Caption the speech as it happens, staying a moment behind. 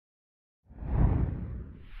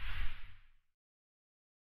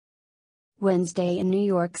Wednesday in New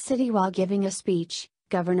York City while giving a speech,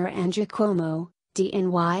 Governor Andrew Cuomo,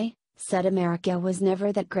 DNY, said America was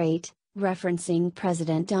never that great, referencing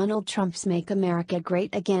President Donald Trump's Make America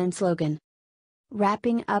Great Again slogan.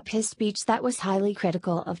 Wrapping up his speech that was highly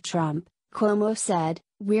critical of Trump, Cuomo said,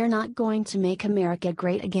 "We're not going to make America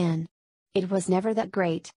great again. It was never that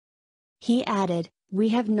great." He added, "We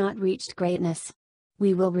have not reached greatness.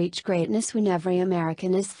 We will reach greatness when every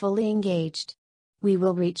American is fully engaged. We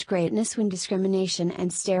will reach greatness when discrimination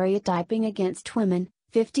and stereotyping against women,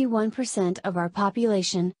 51% of our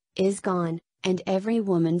population, is gone, and every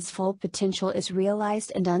woman's full potential is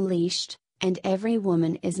realized and unleashed, and every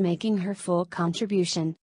woman is making her full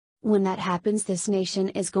contribution. When that happens, this nation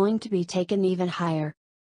is going to be taken even higher."